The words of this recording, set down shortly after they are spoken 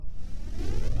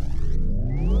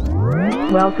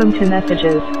Welcome to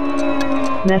Messages.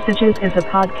 Messages is a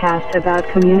podcast about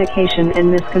communication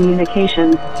and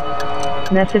miscommunication.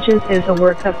 Messages is a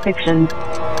work of fiction.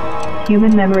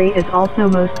 Human memory is also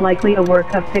most likely a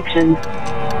work of fiction.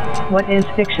 What is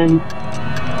fiction?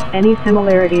 Any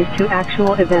similarities to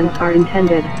actual events are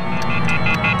intended.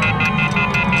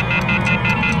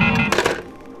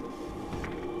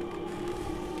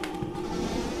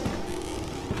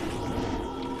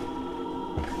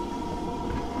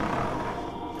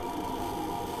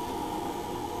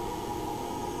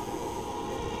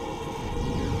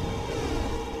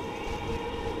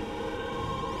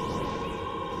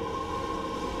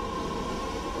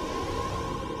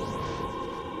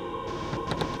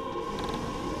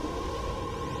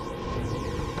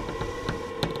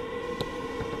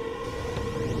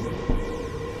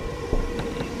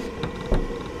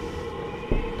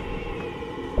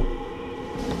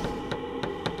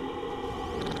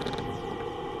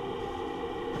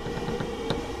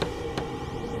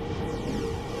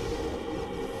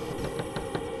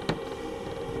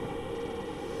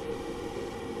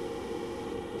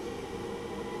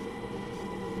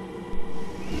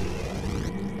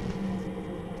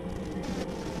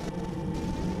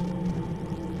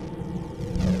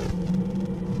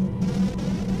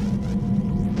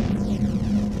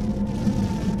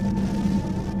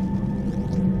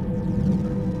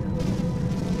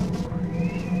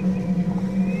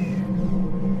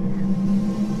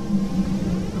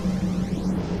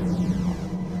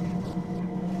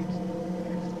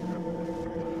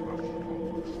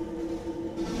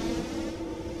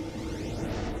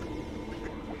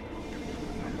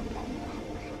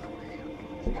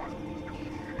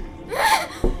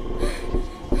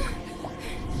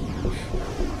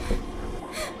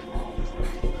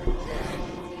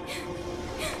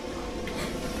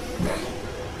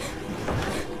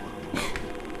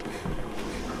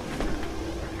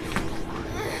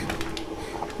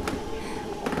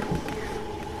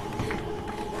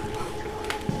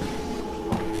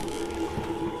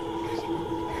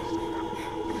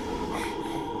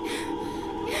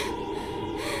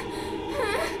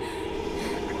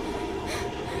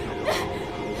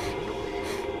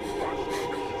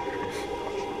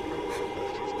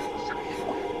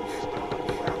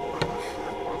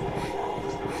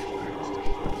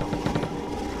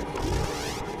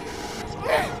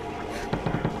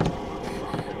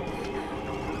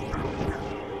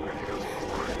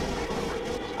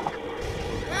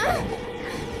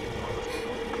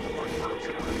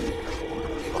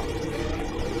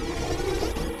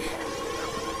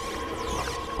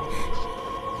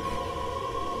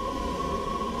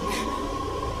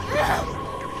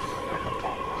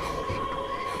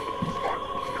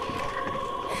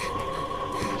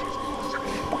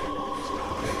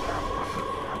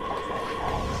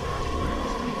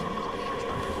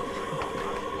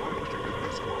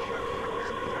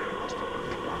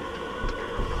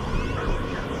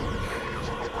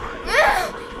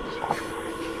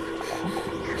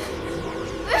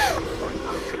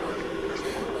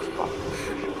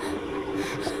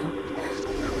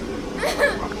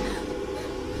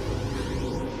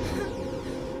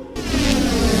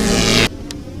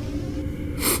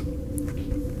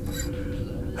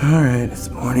 Alright, it's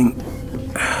morning.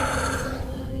 I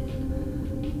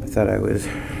thought I would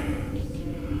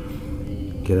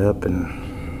get up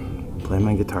and play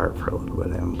my guitar for a little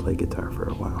bit. I haven't played guitar for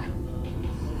a while.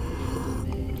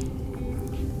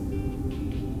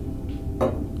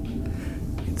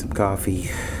 Need some coffee.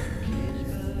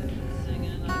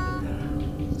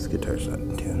 This guitar's not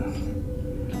in tune.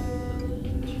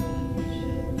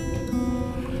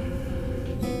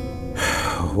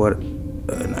 What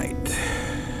a night.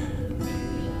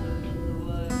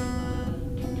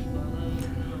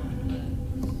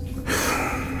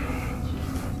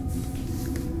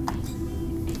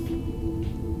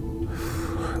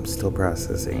 I'm still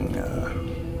processing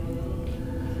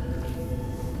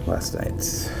last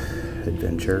night's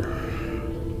adventure.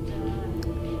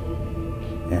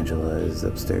 Angela is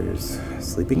upstairs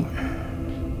sleeping,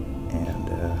 and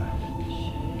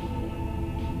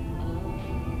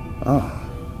oh,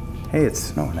 hey, it's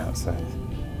snowing outside.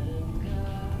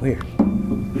 Weird.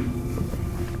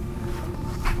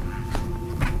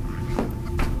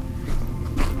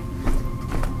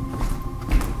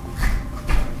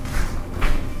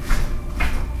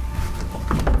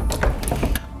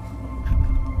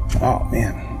 Oh,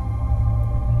 man.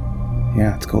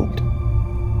 Yeah, it's cold.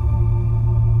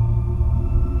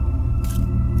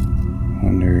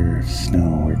 Wonder if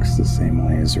snow works the same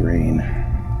way as rain.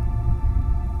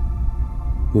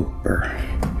 Ooh, burr.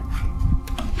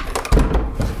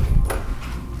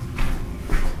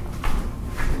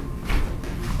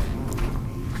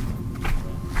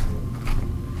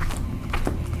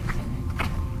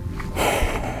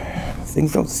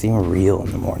 Things don't seem real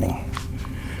in the morning.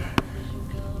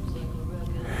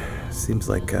 Seems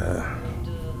like it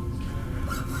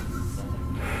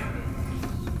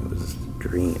was a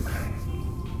dream.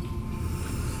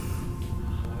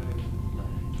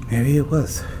 Maybe it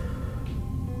was.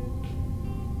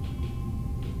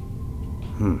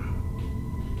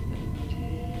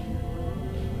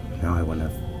 Now I want to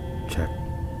check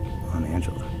on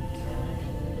Angela.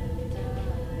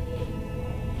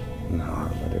 No,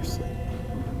 I'll let her sleep.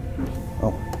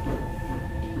 Oh,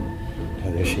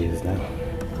 there she is now.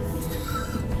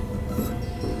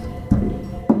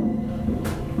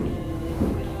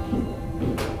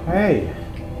 Hey.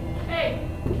 Hey.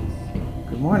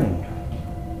 Good morning.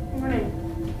 Morning.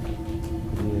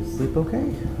 You sleep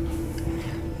okay?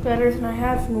 Better than I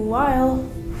have in a while.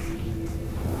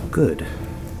 Good.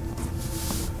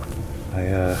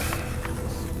 I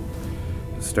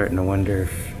was starting to wonder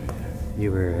if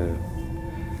you were a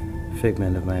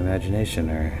figment of my imagination,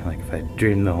 or like if I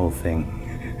dreamed the whole thing.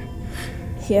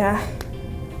 Yeah.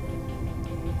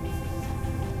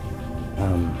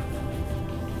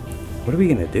 What are we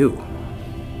gonna do?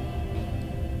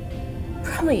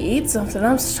 Probably eat something.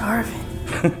 I'm starving.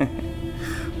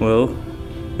 Well,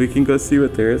 we can go see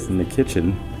what there is in the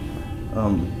kitchen.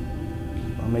 I'll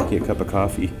make you a cup of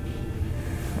coffee.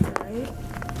 Right?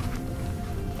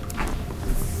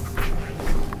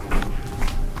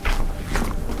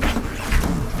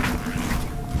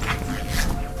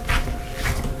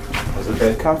 Is the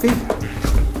bed comfy?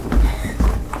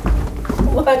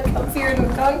 What? Comfier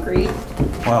than concrete?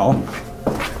 Well,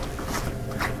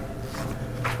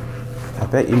 I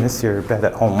bet you miss your bed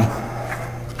at home.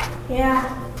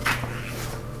 Yeah.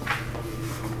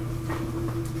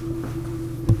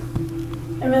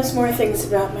 I miss more things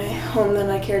about my home than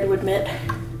I care to admit.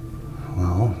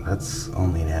 Well, that's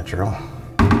only natural.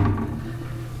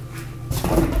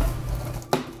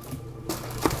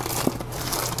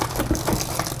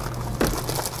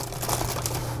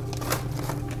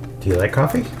 Do you like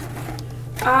coffee?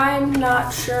 I'm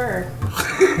not sure.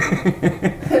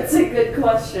 That's a good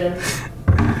question.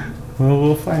 Well,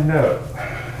 we'll find out.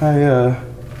 I don't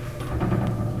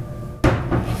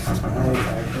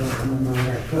remember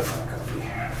where I put my coffee.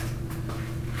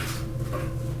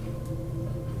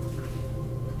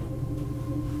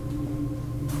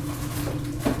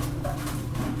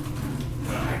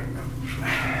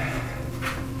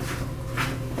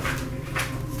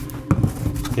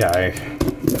 Yeah, I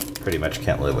pretty much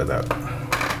can't live without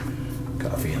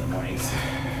coffee in the mornings.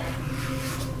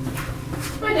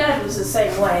 My dad was the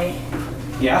same way.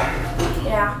 Yeah?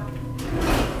 Yeah.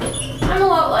 I'm a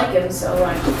lot like him, so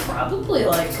I probably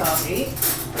like coffee.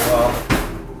 Well,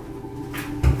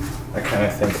 I kind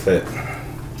of think that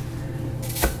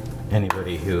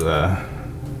anybody who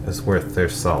is worth their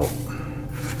salt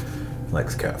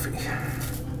likes coffee.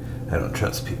 I don't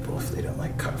trust people if they don't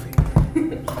like coffee.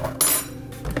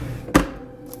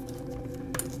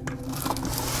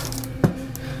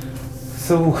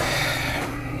 So,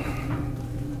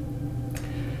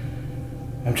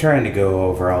 I'm trying to go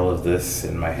over all of this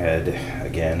in my head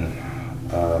again.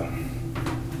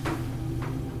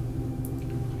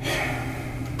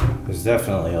 There's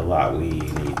definitely a lot we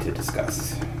need to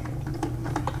discuss.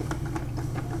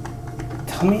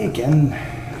 Tell me again,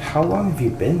 how long have you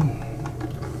been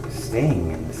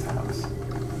staying in this house?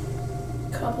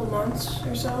 Couple months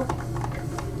or so.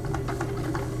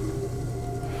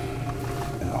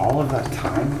 And all of that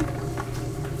time,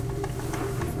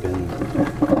 you've been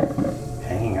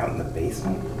hanging out in the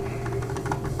basement?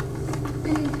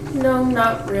 No,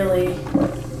 not really.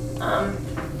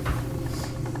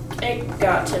 It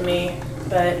got to me,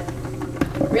 but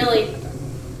really,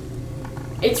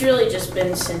 it's really just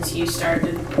been since you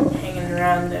started hanging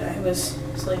around that I was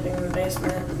sleeping in the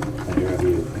basement. I drove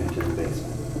you into the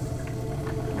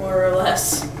basement. More or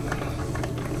less.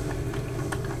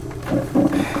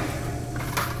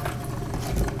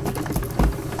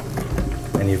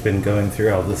 And you've been going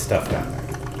through all this stuff down there?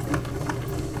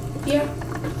 Yeah,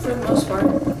 for the most part.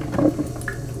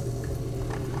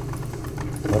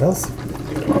 What else?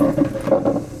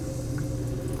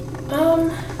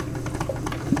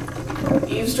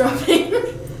 Eavesdropping.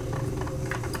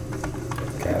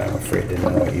 God, I'm afraid to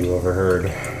know what you overheard.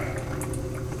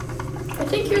 I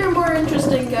think you're a more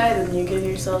interesting guy than you give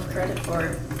yourself credit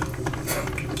for.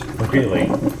 Really?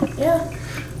 Yeah.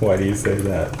 Why do you say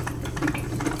that?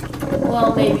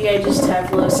 Well, maybe I just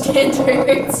have low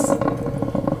standards.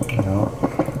 No.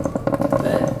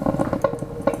 But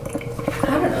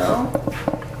I don't know.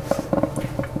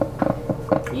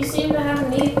 You seem to have a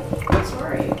neat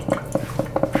story.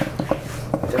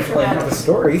 I definitely have a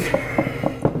story.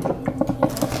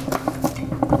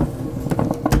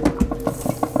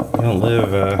 gonna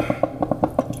live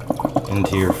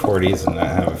into your 40s and not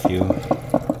have a few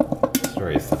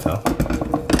stories to tell.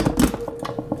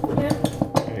 Yeah.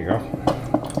 There you go.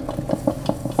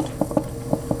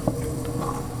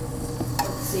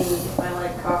 Let's see if I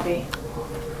like coffee.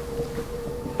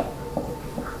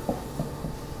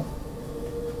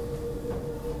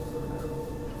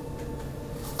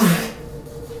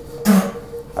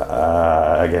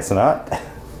 I guess not.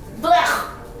 Blech!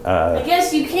 I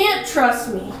guess you can't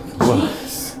trust me.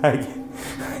 Jeez.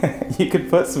 You could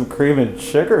put some cream and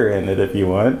sugar in it if you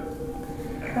want.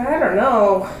 I don't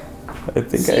know. I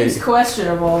think Seems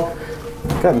questionable.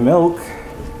 I got milk.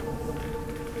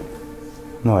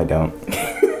 No, I don't.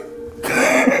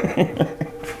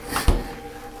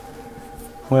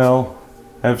 Well,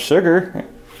 I have sugar.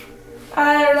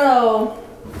 I don't know.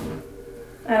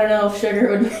 I don't know if sugar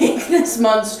would make this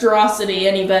monstrosity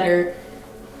any better.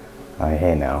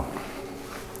 Hey now.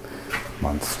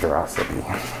 Monstrosity.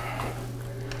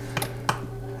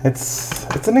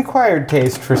 It's an acquired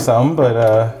taste for some,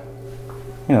 but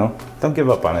don't give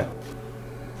up on it.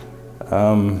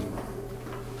 Are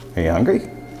you hungry?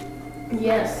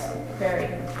 Yes, very.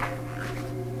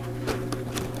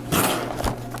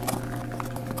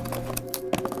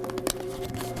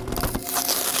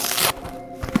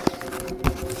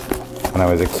 When I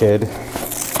was a kid,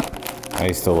 I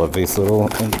used to love these little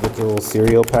individual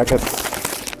cereal packets.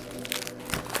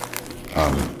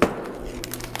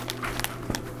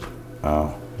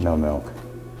 Oh, no milk.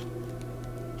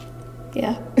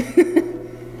 Yeah.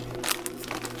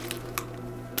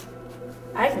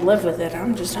 I can live with it.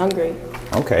 I'm just hungry.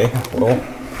 Okay, well,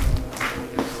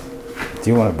 do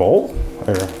you want a bowl?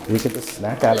 Or we could just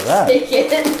snack out of that. Take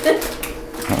it.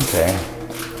 Okay.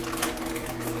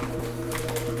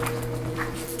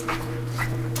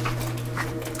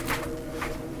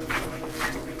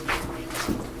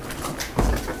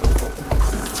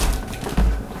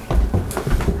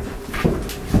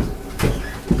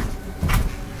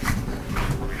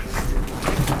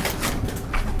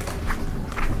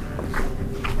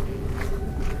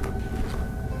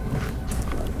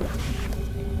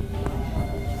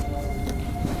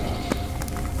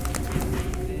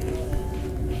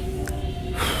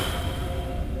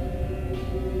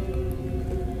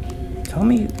 Tell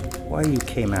me why you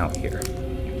came out here.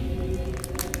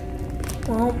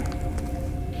 Well,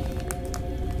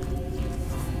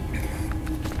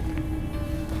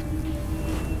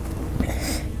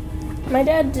 my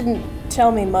dad didn't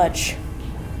tell me much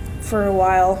for a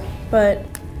while, but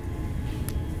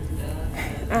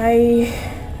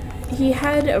he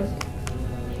had a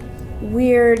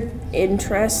weird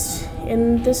interest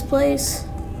in this place,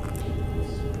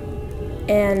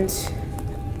 and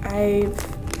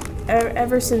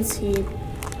ever since he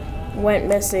went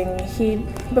missing,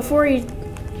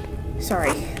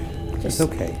 sorry. It's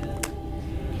okay.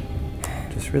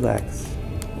 Just relax.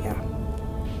 Yeah.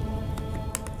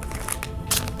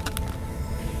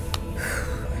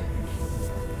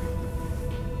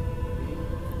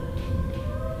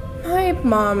 My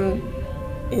mom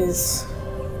is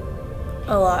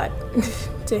a lot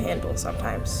to handle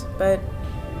sometimes, but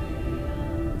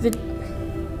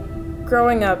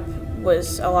growing up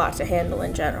was a lot to handle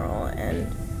in general, and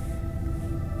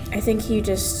I think he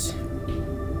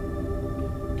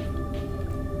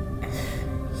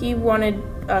wanted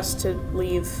us to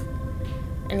leave,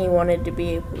 and he wanted to be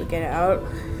able to get out,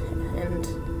 and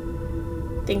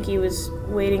I think he was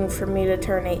waiting for me to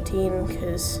turn 18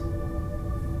 because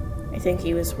I think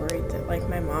he was worried that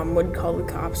my mom would call the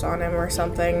cops on him or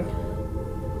something.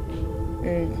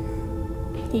 And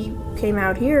he came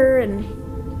out here, and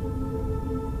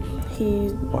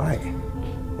Why?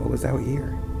 What was out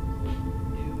here?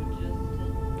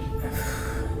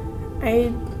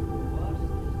 I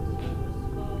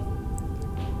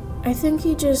think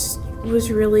he just was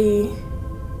really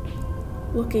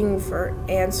looking for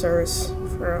answers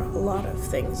for a lot of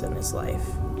things in his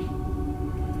life.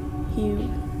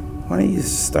 Why don't you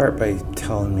start by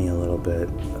telling me a little bit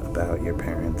about your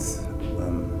parents?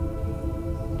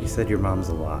 You said your mom's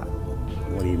a lot.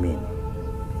 What do you mean?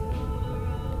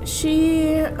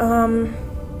 She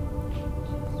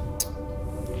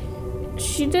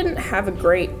didn't have a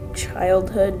great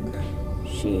childhood.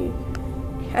 She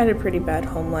had a pretty bad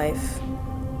home life.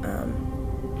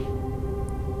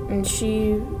 And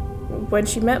when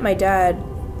she met my dad,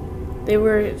 they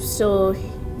were still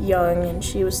young and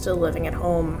she was still living at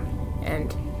home.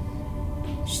 And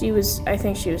I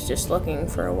think she was just looking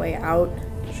for a way out.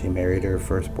 She married her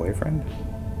first boyfriend?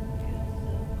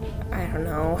 I don't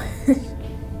know.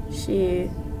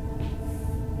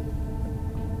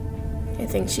 I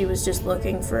think she was just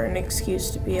looking for an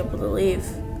excuse to be able to leave.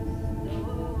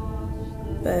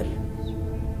 But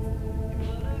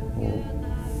Well,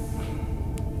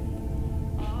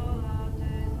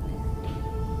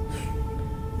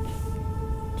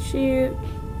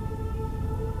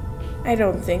 I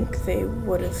don't think they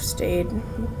would have stayed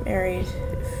married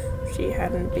if she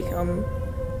hadn't become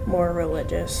more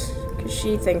religious. Because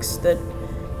she thinks that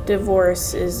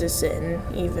divorce is a sin,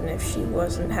 even if she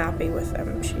wasn't happy with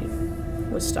him. She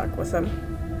was stuck with him,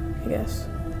 I guess.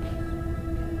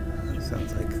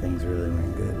 sounds like things really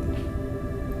weren't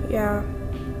good. Yeah.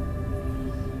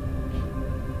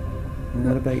 And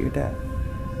what about your dad?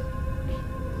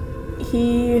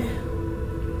 He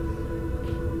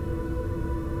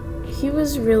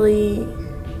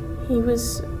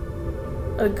was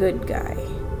a good guy.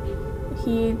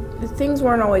 Things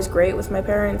weren't always great with my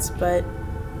parents, but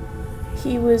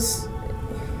he was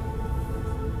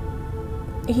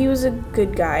a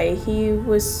good guy. He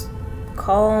was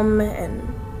calm and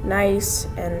nice,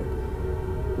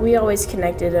 and we always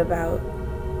connected about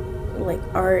like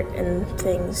art and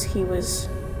things. He was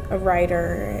a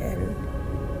writer and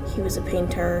he was a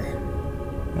painter.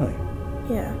 Really?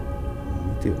 Yeah.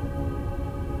 Me too.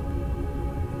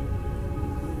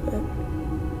 But,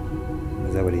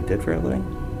 Is that what he did for a living?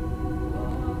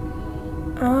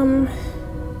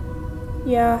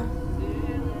 yeah.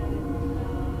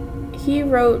 He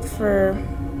wrote for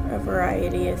a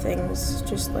variety of things,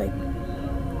 just like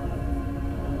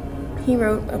he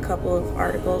wrote a couple of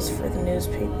articles for the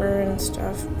newspaper and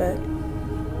stuff, but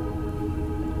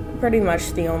pretty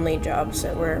much the only jobs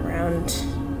that were around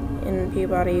in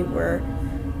Peabody were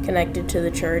connected to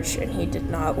the church, and he did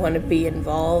not want to be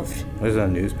involved. There's no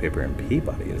newspaper in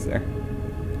Peabody, is there?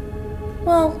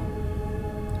 Well,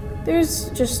 there's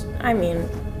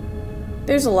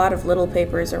a lot of little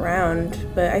papers around,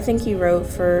 but I think he wrote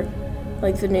for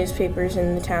like the newspapers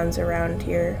in the towns around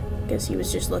here. I guess he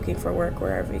was just looking for work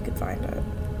wherever he could find it.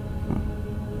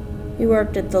 He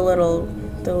worked at the little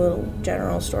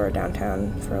general store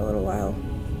downtown for a little while.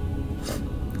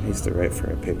 I used to write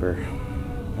for a paper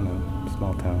in a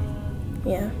small town.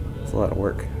 Yeah. It's a lot of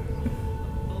work.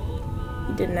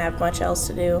 He didn't have much else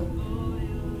to do.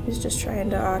 He was just trying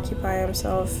to occupy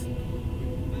himself.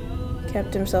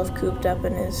 Kept himself cooped up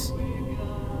in his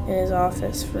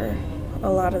office for a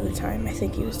lot of the time. I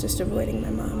think he was just avoiding my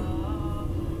mom.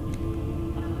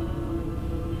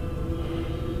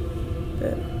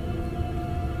 But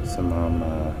So Mom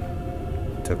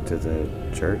took to the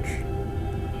church?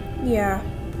 yeah.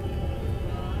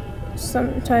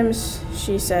 Sometimes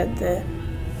she said that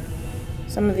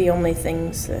some of the only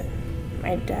things that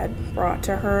my dad brought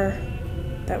to her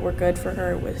that were good for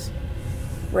her was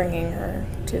bringing her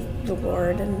to the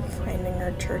Lord and finding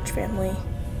her church family.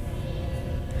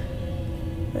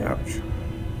 But, Ouch.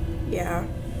 yeah.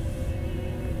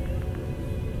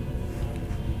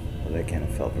 Well, that kind of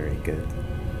felt very good.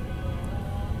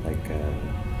 Like,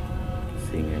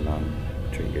 seeing your mom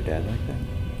treat your dad like that?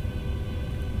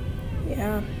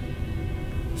 Yeah.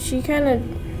 She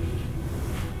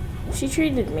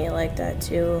treated me like that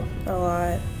too, a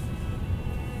lot.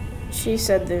 She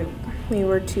said that we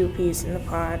were two peas in the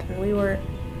pod, and we're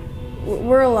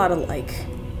a lot alike.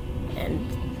 And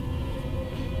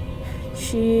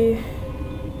she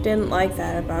didn't like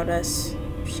that about us.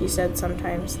 She said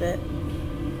sometimes that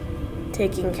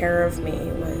taking care of me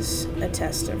was a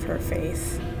test of her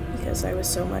faith, because I was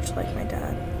so much like my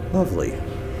dad. Lovely.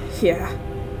 Yeah.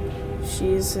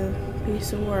 She's a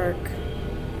piece of work.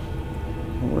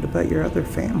 Well, what about your other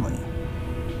family?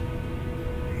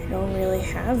 I don't really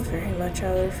have very much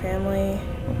other family.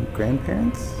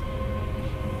 Grandparents?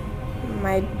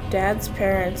 My dad's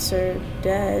parents are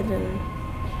dead, and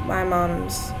my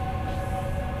mom's...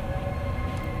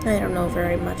 I don't know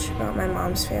very much about my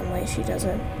mom's family. She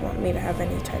doesn't want me to have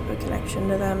any type of connection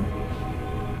to them.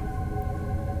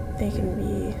 They can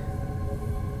be...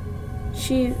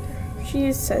 She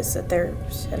says that they're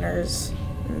sinners.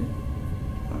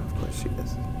 Well, of course she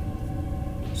does.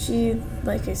 She,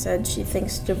 like I said, she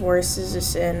thinks divorce is a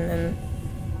sin, and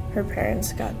her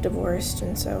parents got divorced,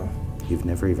 and so... You've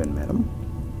never even met him?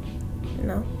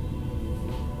 No.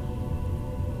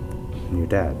 And your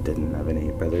dad didn't have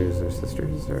any brothers or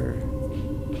sisters, or...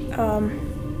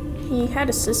 He had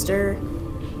a sister,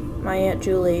 my Aunt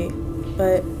Julie,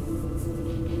 but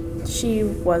she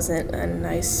wasn't a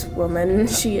nice woman.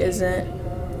 She isn't.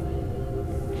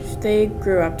 They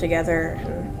grew up together,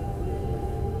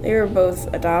 and they were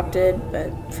both adopted,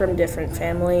 but from different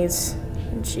families,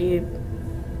 and she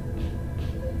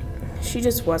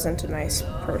just wasn't a nice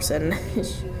person.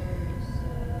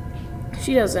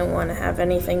 She doesn't want to have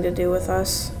anything to do with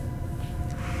us.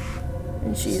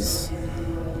 And she's...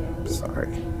 Sorry.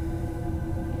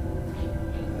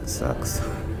 sucks.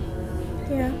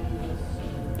 Yeah.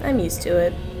 I'm used to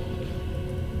it.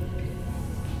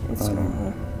 It's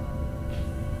normal.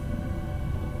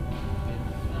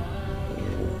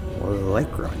 What was it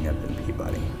like growing up in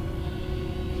Peabody?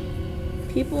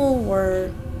 People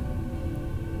were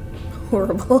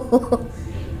horrible.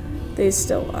 They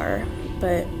still are,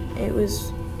 but it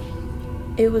was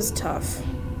tough.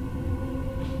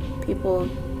 People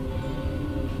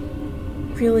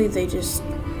really, they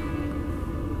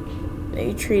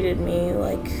treated me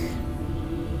like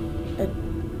a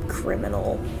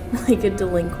criminal, like a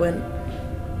delinquent.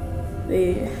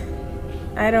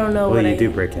 I don't know Well, you do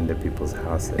break into people's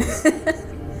houses.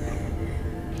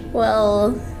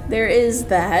 Well, there is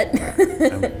that.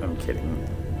 I'm kidding.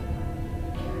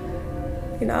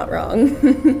 You're not wrong.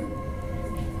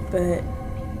 But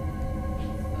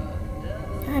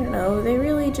I don't know, they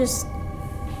really just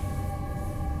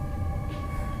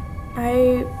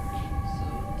I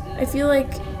feel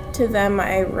like to them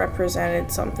I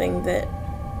represented something that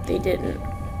they didn't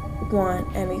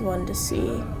want anyone to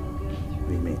see. What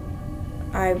do you mean?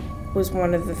 I was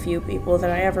one of the few people that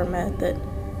I ever met that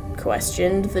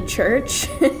questioned the church,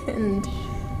 and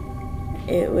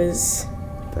it was...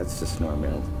 That's just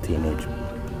normal teenage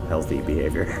healthy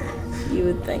behavior. You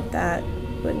would think that,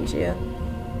 wouldn't you?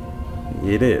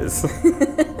 It is.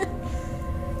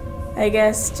 I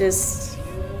guess just...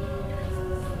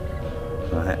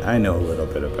 I know a little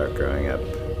bit about growing up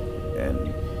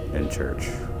in church.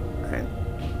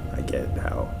 I get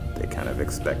how they kind of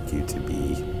expect you to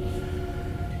be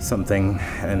something,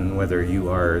 and whether you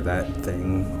are that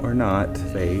thing or not,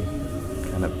 they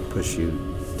kind of push you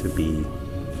to be,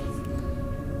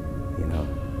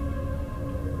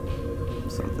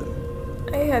 something.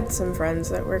 I had some friends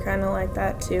that were kind of like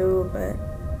that too, but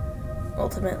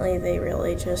ultimately they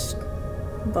really just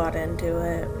bought into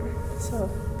it, so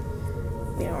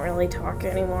we don't really talk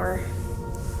anymore.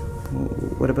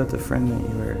 What about the friend that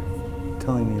you were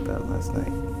telling me about last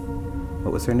night?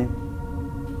 What was her name?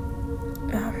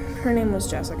 Her name was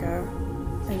Jessica,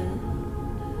 and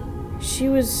she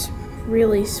was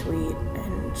really sweet,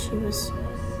 and she was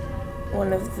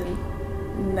one of the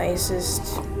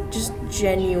nicest, just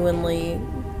genuinely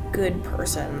good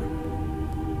person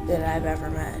that I've ever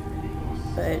met.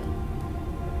 But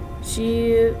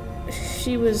she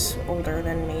was older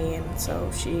than me, and so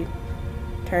she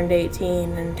turned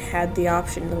 18 and had the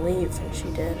option to leave, and she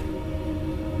did.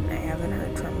 I haven't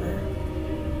heard from her.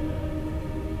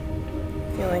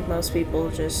 I feel like most people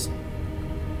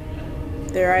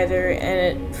they're either in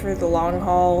it for the long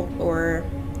haul or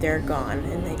they're gone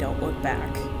and they don't look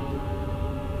back,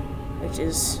 which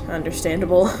is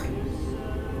understandable.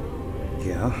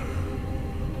 Yeah.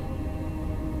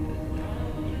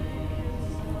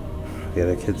 The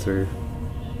other kids were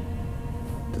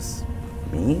just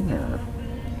mean, or?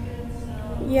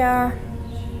 Yeah.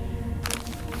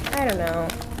 I don't know.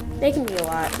 They can be a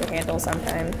lot to handle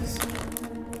sometimes.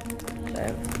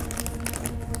 But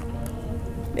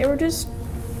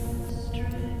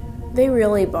they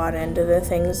really bought into the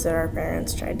things that our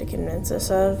parents tried to convince us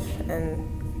of, and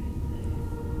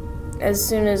as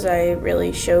soon as I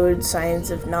really showed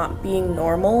signs of not being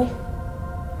normal,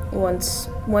 once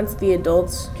the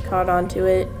adults caught on to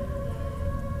it,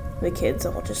 the kids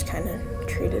all just kind of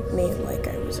treated me like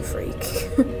I was a freak.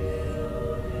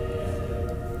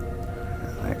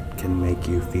 That can make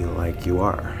you feel like you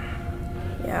are.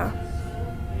 Yeah.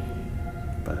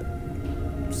 But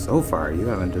so far, you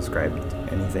haven't described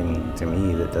anything to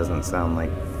me that doesn't sound like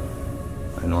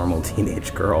a normal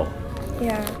teenage girl.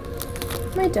 Yeah.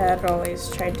 My dad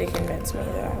always tried to convince me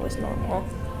that I was normal.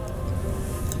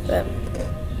 But...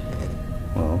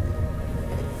 Well,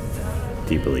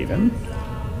 do you believe him?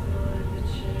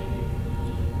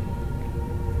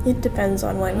 It depends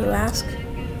on when you ask.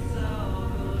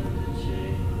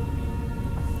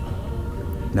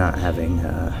 Not having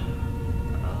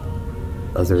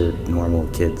other normal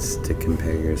kids to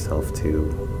compare yourself to,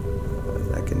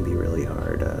 that can be really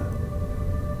hard.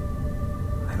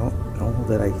 I don't know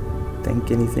that I think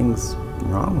anything's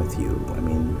wrong with you. I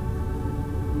mean,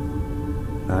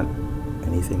 not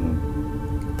anything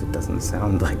that doesn't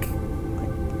sound like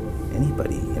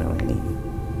anybody, any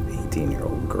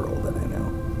 18-year-old girl that I know.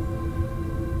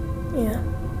 Yeah.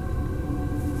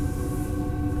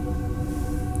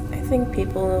 I think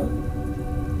people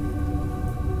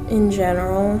in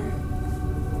general,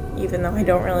 even though I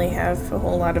don't really have a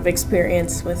whole lot of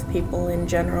experience with people in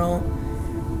general,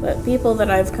 but people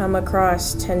that I've come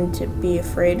across tend to be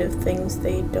afraid of things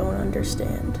they don't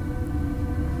understand.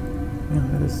 Yeah,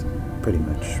 that is pretty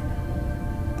much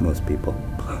most people.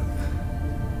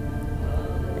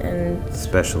 And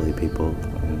especially people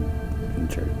in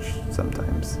church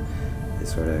sometimes. They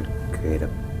sort of create a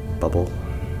bubble.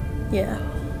 Yeah.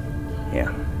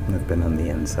 Yeah, I've been on the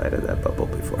inside of that bubble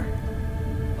before.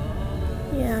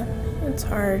 Yeah, it's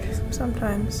hard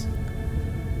sometimes.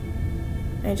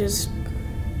 I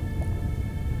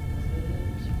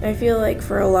feel like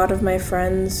for a lot of my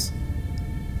friends,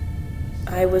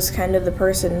 I was kind of the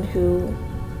person who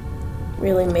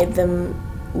really made them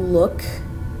look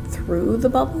through the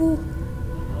bubble.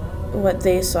 What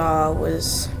they saw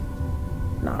was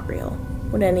not real.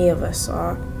 What any of us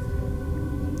saw,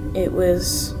 it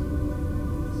was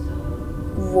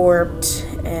warped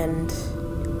and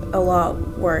a lot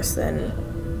worse than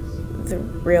the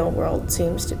real world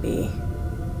seems to be.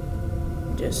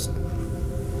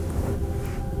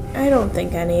 I don't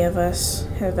think any of us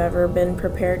have ever been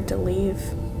prepared to leave.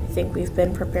 I think we've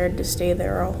been prepared to stay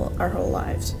there our whole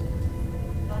lives.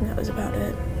 And that was about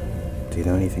it. Do you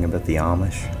know anything about the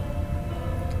Amish?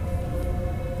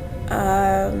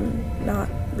 Not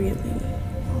really.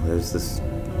 Well, there's this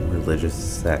religious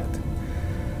sect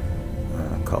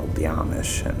called the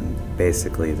Amish, and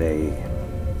basically they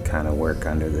kind of work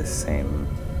under this same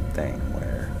thing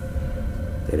where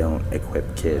they don't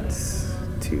equip kids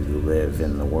to live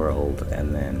in the world,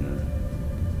 and then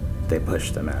they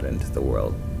push them out into the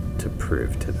world to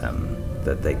prove to them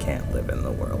that they can't live in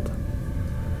the world.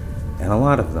 And a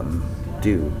lot of them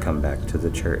do come back to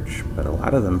the church, but a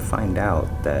lot of them find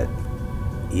out that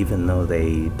even though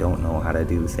they don't know how to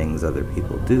do things other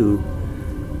people do,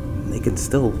 they can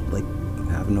still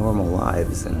have normal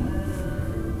lives, and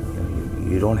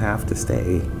you don't have to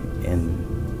stay in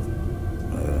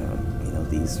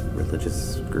these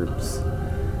religious groups.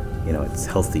 It's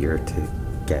healthier to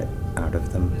get out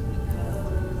of them,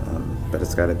 but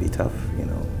it's got to be tough,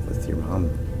 with your mom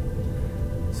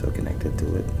so connected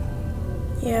to it.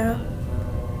 Yeah.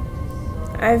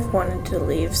 I've wanted to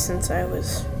leave since I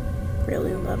was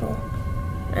really little,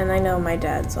 and I know my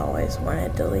dad's always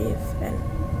wanted to leave, and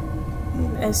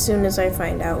as soon as I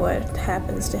find out what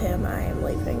happens to him, I am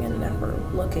leaving and never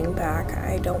looking back.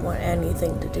 I don't want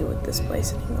anything to do with this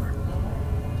place anymore.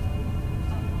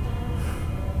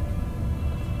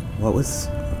 What was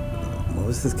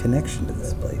his connection to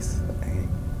this place?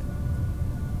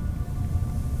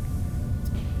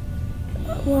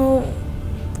 Well,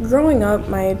 growing up,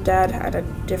 my dad had a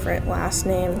different last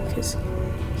name because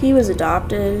he was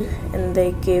adopted and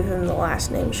they gave him the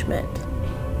last name Schmidt.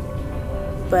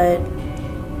 But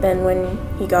then when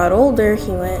he got older,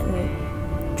 he went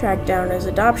and tracked down his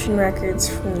adoption records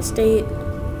from the state,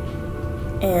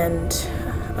 and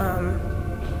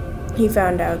he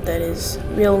found out that his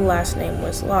real last name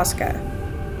was Laska.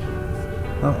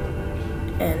 Oh.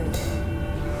 And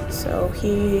so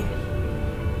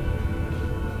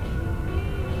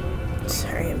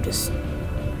sorry, I'm just...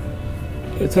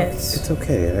 It's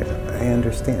okay. I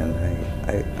understand.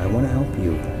 I want to help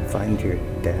you find your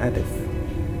dad if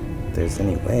there's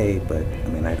any way, but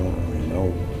I don't really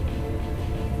know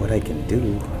what I can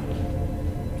do.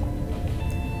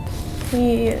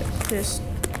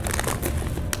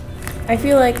 I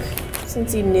feel like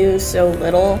since he knew so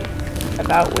little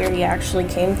about where he actually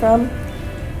came from,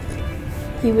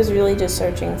 he was really just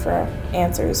searching for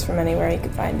answers from anywhere he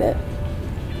could find it.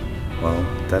 Well,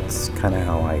 that's kind of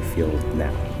how I feel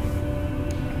now.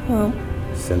 Well,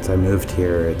 since I moved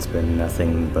here, it's been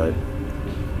nothing but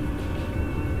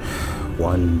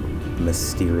one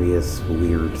mysterious,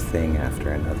 weird thing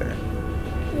after another.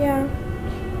 Yeah,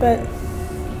 but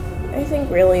I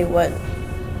think really what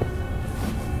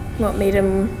made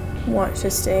him want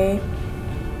to stay,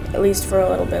 at least for a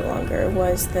little bit longer,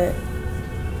 was that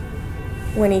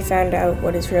when he found out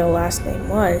what his real last name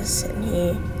was, and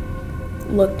he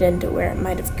looked into where it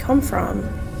might have come from,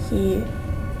 he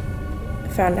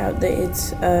found out that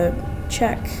it's a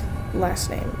Czech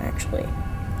last name, actually.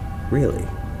 Really?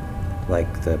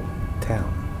 Like the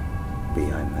town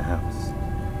behind the house?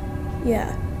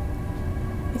 Yeah.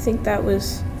 I think that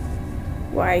was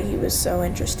why he was so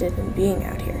interested in being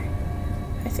out here.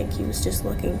 I think he was just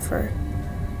looking for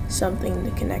something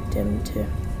to connect him to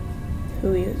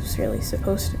who he was really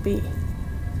supposed to be.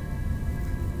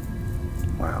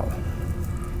 Wow.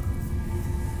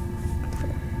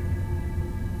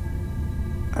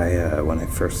 When I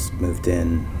first moved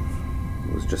in,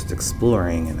 was just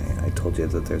exploring, and I told you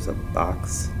that there's a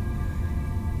box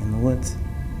in the woods,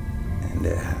 and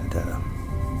it had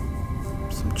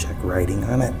some Czech writing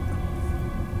on it.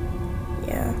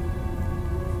 Yeah.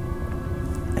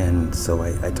 And so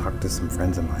I talked to some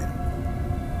friends of mine.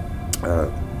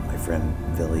 My friend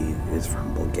Vili is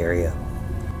from Bulgaria,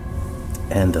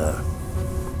 and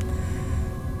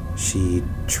she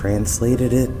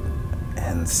translated it,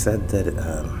 and said that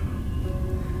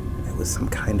it was some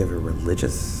kind of a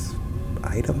religious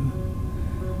item.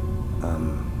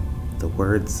 The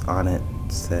words on it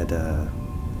said,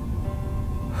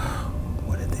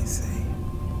 what did they say?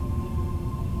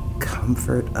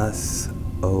 Comfort us,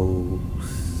 O...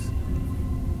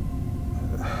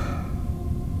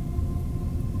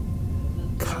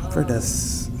 Comfort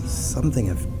us, something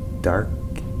of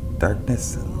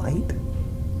darkness and light?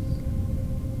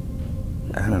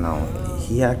 I don't know.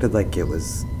 He acted like it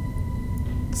was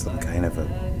some kind of a,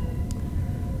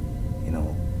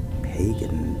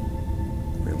 pagan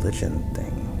religion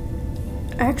thing.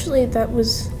 Actually, that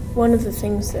was one of the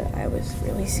things that I was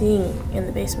really seeing in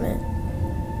the basement.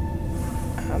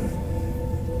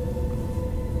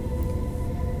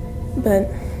 But...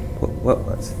 What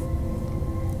was?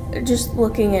 Just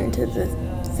looking into the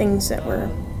things that were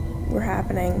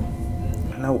happening.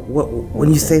 Now, when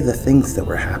you say the things that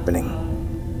were happening,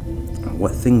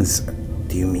 what things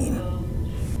do you mean?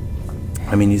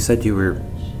 I mean, you said you were,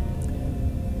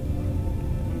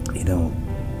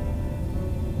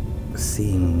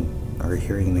 seeing or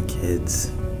hearing the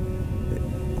kids.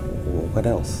 What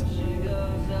else?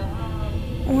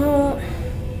 Well,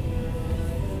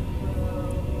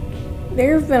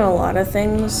 there have been a lot of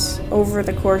things over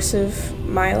the course of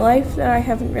my life that I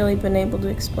haven't really been able to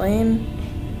explain.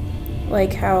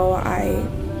 Like how I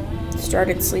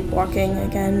started sleepwalking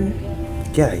again.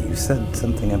 Yeah, you said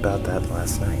something about that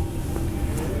last night.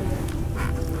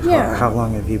 Yeah. How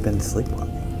long have you been sleepwalking?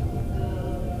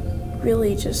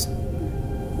 Really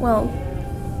well,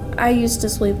 I used to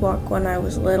sleepwalk when I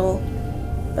was little,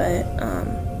 but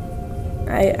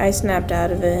I snapped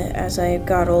out of it as I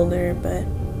got older, but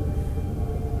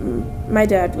my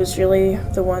dad was really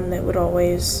the one that would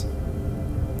always,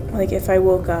 like, if I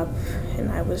woke up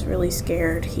and I was really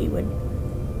scared, he would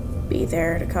be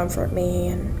there to comfort me,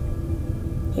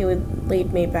 and he would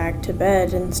lead me back to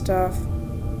bed and stuff.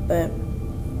 But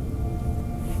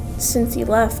since he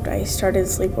left, I started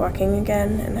sleepwalking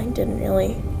again, and I didn't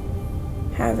really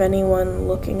have anyone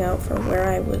looking out for where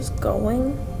I was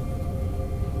going.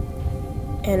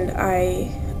 And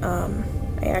I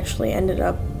actually ended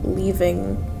up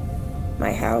leaving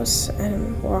my house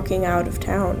and walking out of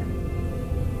town.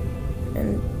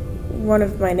 And one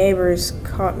of my neighbors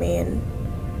caught me and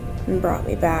brought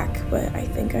me back, but I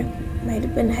think I might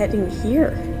have been heading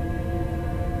here.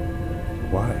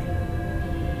 Why?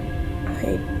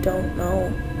 I don't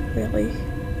know, really.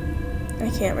 I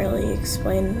can't really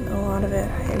explain a lot of it.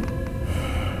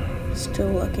 I'm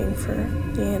still looking for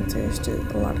the answers to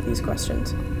a lot of these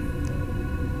questions.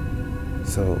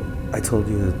 So, I told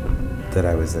you that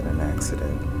I was in an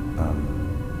accident.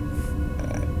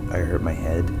 I hurt my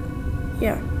head.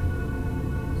 Yeah.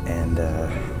 And,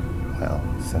 well,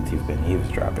 since you've been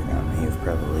eavesdropping on me, you've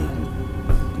probably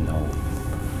know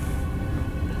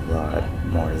a lot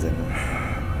more than...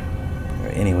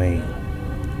 Anyway,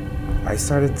 I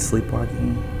started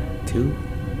sleepwalking, too.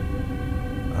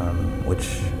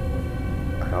 Which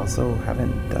I also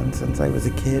haven't done since I was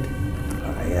a kid.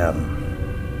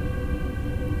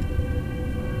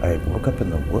 I woke up in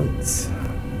the woods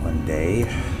one day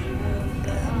and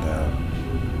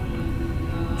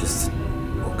just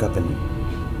woke up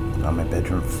on my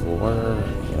bedroom floor,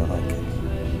 like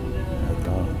I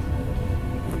don't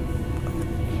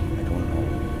know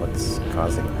what's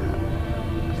causing that.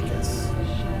 I guess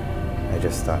I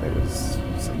just thought it was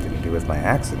something to do with my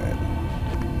accident.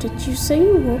 Did you say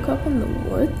you woke up in the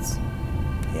woods?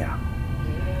 Yeah.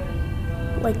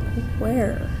 Like,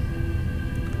 where?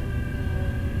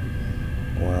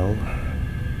 Well,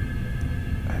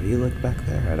 have you looked back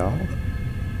there at all?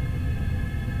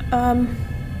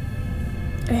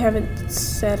 I haven't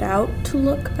set out to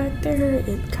look back there.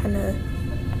 It kind of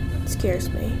scares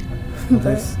me. Well,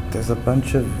 there's a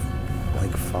bunch of,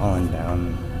 like, fallen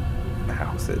down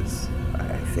houses,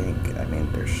 I think. I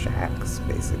mean, they're shacks,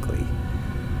 basically.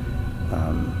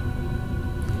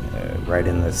 Right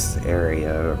in this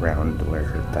area around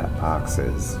where that box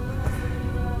is.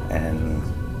 And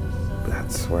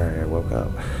that's where I woke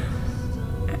up.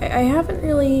 I haven't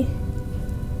really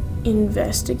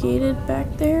investigated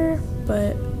back there,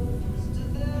 but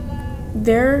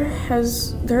there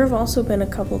have also been a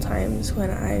couple times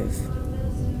when I've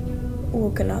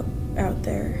woken up out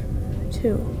there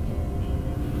too.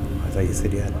 I thought you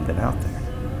said you hadn't been out there.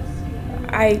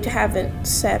 I haven't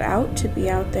set out to be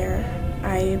out there.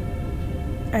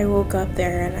 I woke up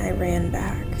there and I ran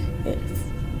back.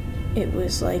 It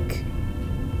was like...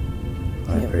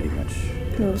 Pretty much.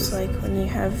 It was like when you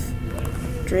have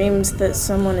dreams that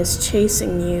someone is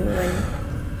chasing you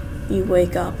and you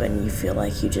wake up and you feel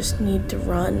like you just need to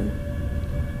run.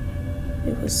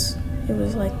 It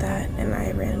was like that, and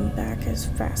I ran back as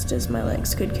fast as my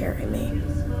legs could carry me.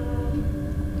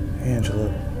 Angela,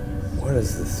 what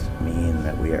does this mean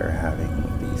that we are having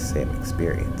these same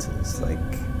experiences? Like,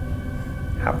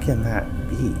 how can that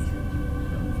be?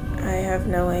 I have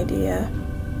no idea.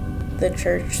 The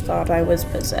church thought I was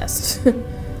possessed.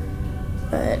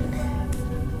 But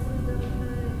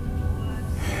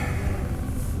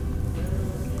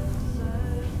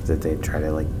did they try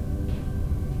to, like,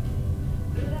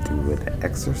 do an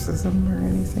exorcism or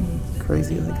anything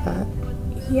crazy like that?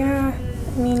 yeah,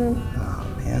 I mean, Oh,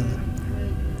 man.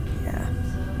 yeah.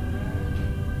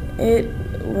 It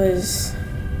was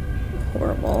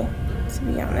horrible, to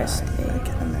be honest. I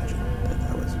can imagine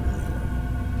that was really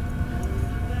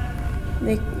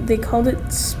horrible. They called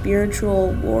it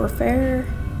spiritual warfare.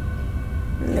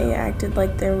 And they acted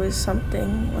like there was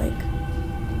something like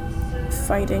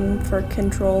fighting for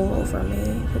control over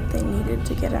me that they needed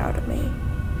to get out of me.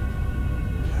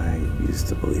 I used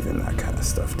to believe in that kind of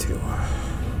stuff too.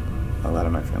 A lot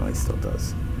of my family still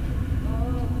does.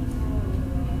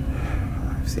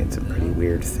 I've seen some pretty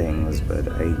weird things, but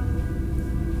I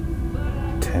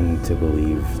tend to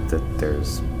believe that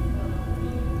there's,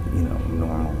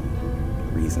 normal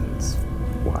reasons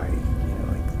why,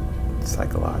 like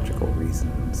psychological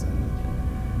reasons, and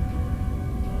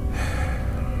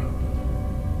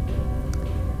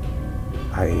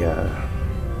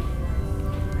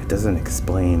it doesn't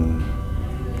explain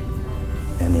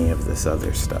any of this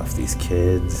other stuff. These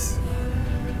kids,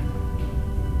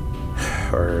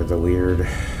 or the weird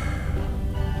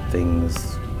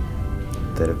things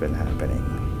that have been happening.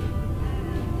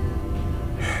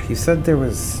 You said there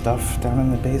was stuff down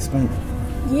in the basement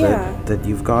Yeah. that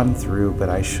you've gone through, but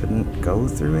I shouldn't go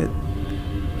through it?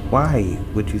 Why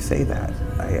would you say that?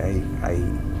 I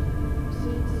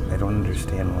don't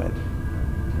understand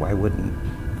why wouldn't?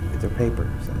 They're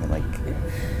papers. I mean, like,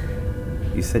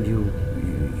 you said you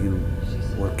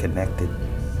were connected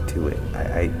to it.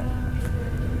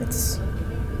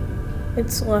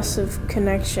 It's less of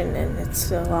connection and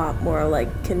it's a lot more like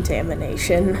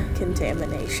contamination.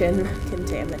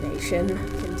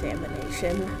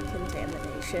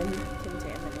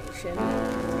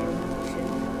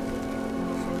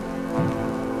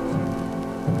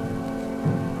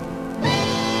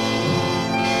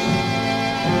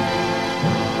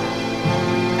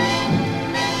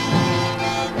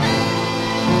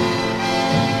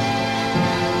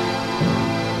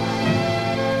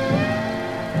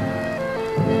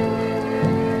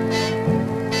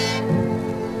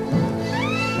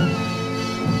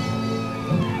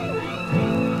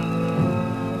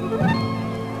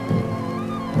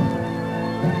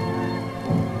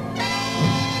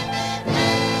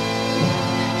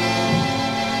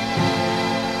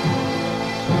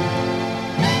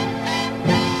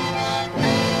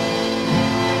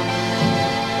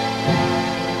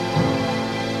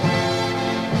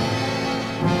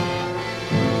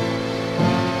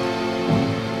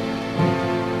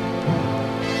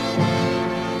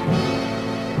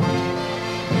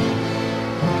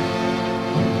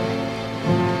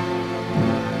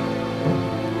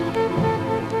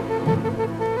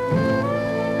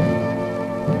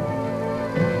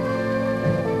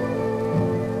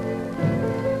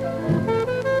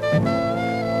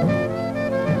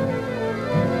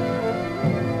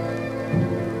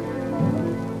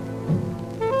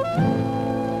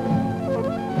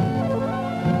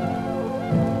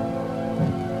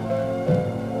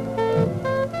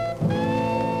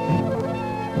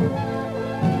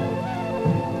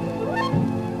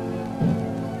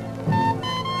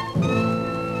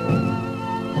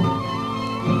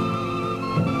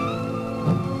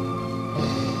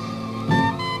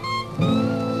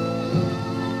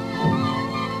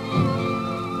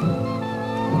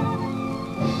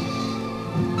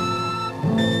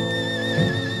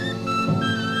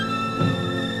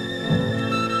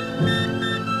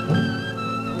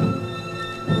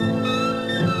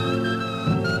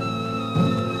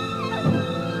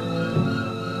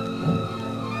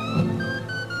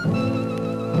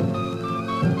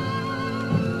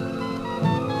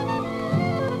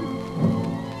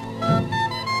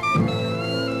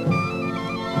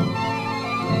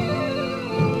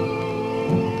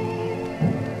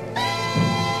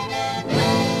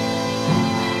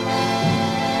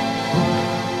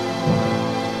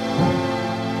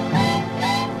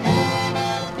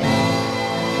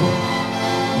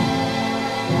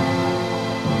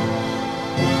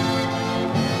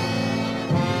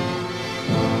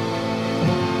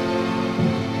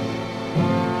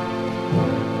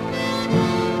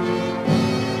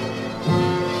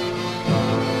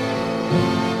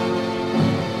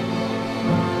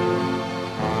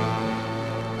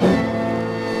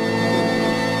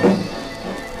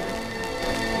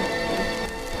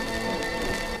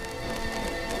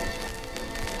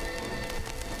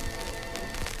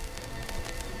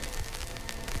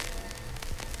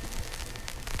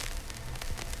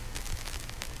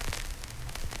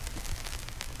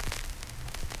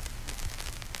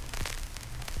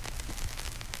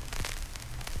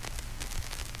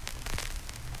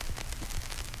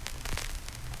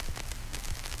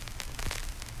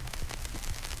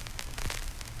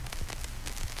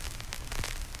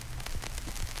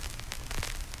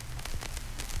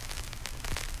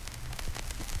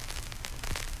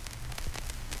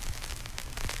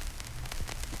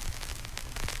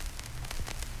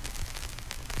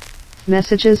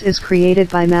 Messages is created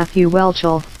by Matthew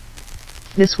Welchel.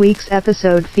 This week's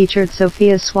episode featured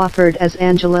Sophia Swafford as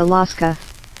Angela Laska.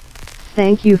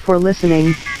 Thank you for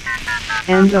listening.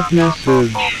 End of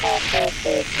message.